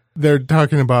they're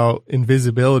talking about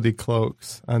invisibility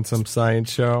cloaks on some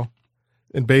science show.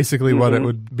 And basically what it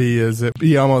would be is it'd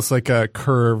be almost like a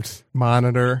curved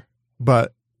monitor,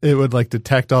 but it would like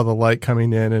detect all the light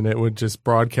coming in and it would just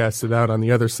broadcast it out on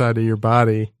the other side of your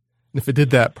body. And if it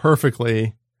did that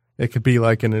perfectly, it could be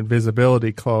like an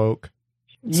invisibility cloak.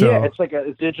 Yeah, it's like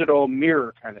a digital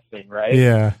mirror kind of thing, right?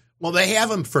 Yeah. Well, they have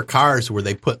them for cars where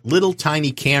they put little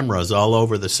tiny cameras all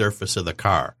over the surface of the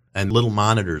car and little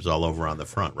monitors all over on the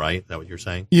front, right? Is that what you're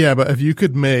saying? Yeah, but if you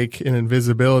could make an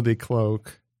invisibility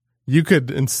cloak, you could,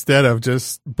 instead of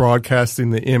just broadcasting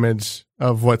the image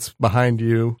of what's behind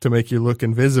you to make you look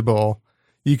invisible,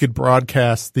 you could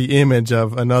broadcast the image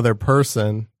of another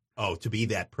person. Oh, to be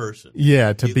that person.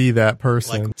 Yeah, to be that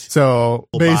person. Like so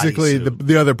basically, bodysuit.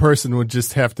 the other person would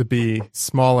just have to be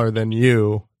smaller than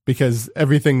you, because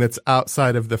everything that's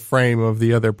outside of the frame of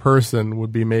the other person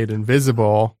would be made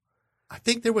invisible. I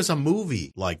think there was a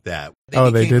movie like that.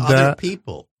 They became did other that?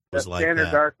 People. It was like Scanner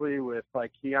that. Darkly with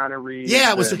like Keanu Reeves.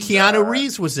 Yeah, it was and, Keanu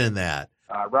Reeves was in that.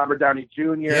 Robert Downey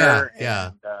Jr. Yeah.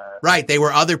 And, Right, they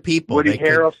were other people. Woody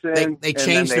Harrelson. They and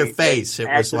changed then their face. They It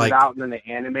was acted like, out and then they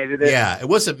animated it. yeah, it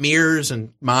wasn't mirrors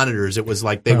and monitors. It was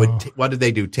like they would. What did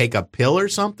they do? Take a pill or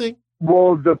something?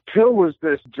 Well, the pill was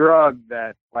this drug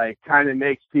that like kind of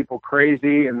makes people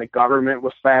crazy, and the government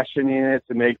was fashioning it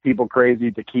to make people crazy,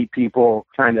 to keep people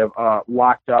kind of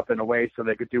locked up in a way so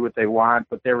they could do what they want.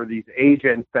 But there were these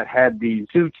agents that had these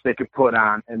suits they could put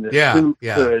on, and the suit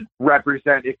could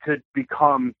represent, it could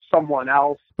become someone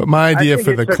else. But my idea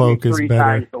for the cloak is three better.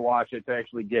 times to watch it to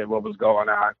actually get what was going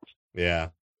on. Yeah.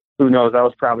 Who knows? I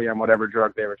was probably on whatever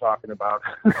drug they were talking about.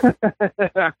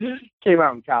 Came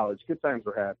out in college. Good times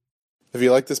were had. If you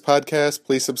like this podcast,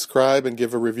 please subscribe and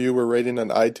give a review or rating on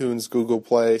iTunes, Google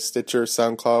Play, Stitcher,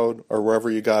 SoundCloud, or wherever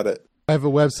you got it. I have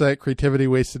a website,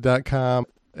 creativitywasted.com,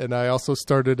 and I also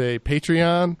started a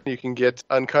Patreon. You can get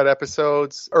uncut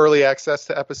episodes, early access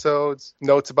to episodes,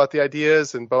 notes about the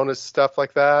ideas, and bonus stuff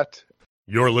like that.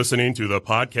 You're listening to the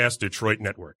Podcast Detroit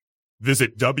Network.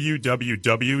 Visit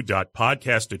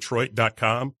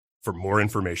www.podcastdetroit.com for more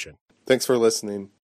information. Thanks for listening.